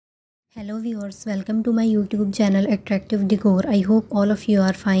Hello viewers, welcome to my YouTube channel Attractive Decor. I hope all of you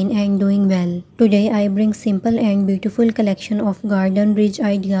are fine and doing well. Today I bring simple and beautiful collection of garden bridge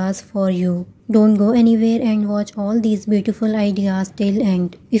ideas for you. Don't go anywhere and watch all these beautiful ideas till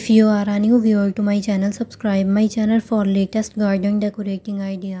end. If you are a new viewer to my channel, subscribe my channel for latest garden decorating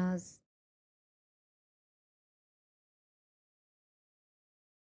ideas.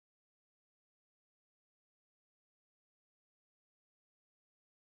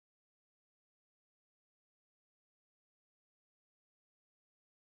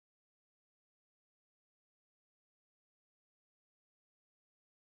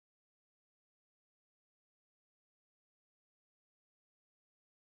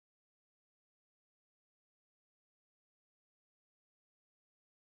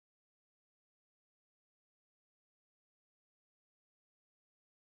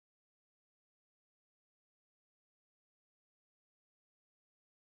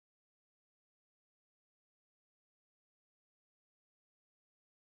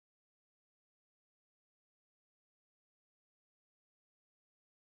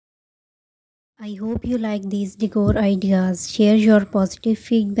 I hope you like these decor ideas. Share your positive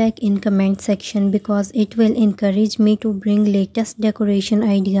feedback in comment section because it will encourage me to bring latest decoration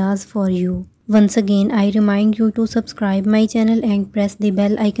ideas for you. Once again, I remind you to subscribe my channel and press the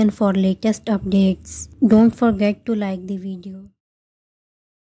bell icon for latest updates. Don't forget to like the video.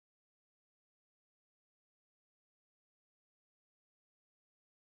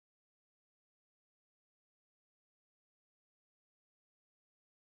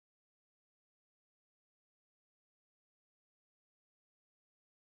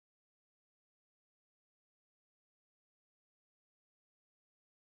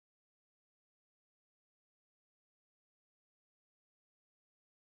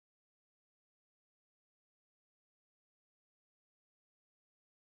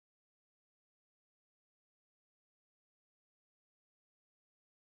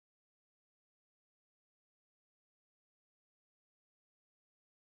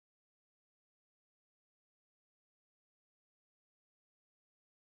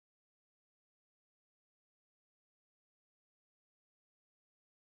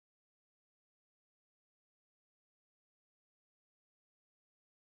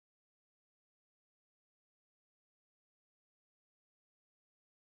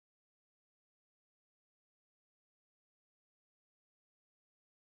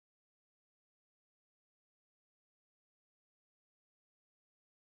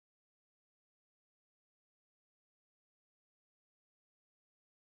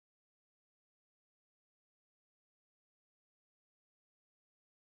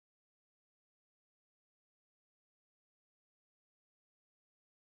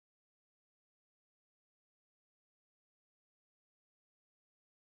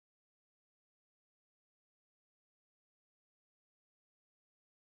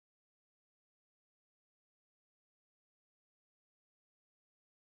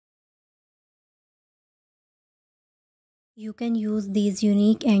 You can use these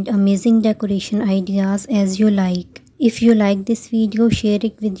unique and amazing decoration ideas as you like. If you like this video, share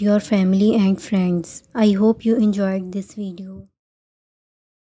it with your family and friends. I hope you enjoyed this video.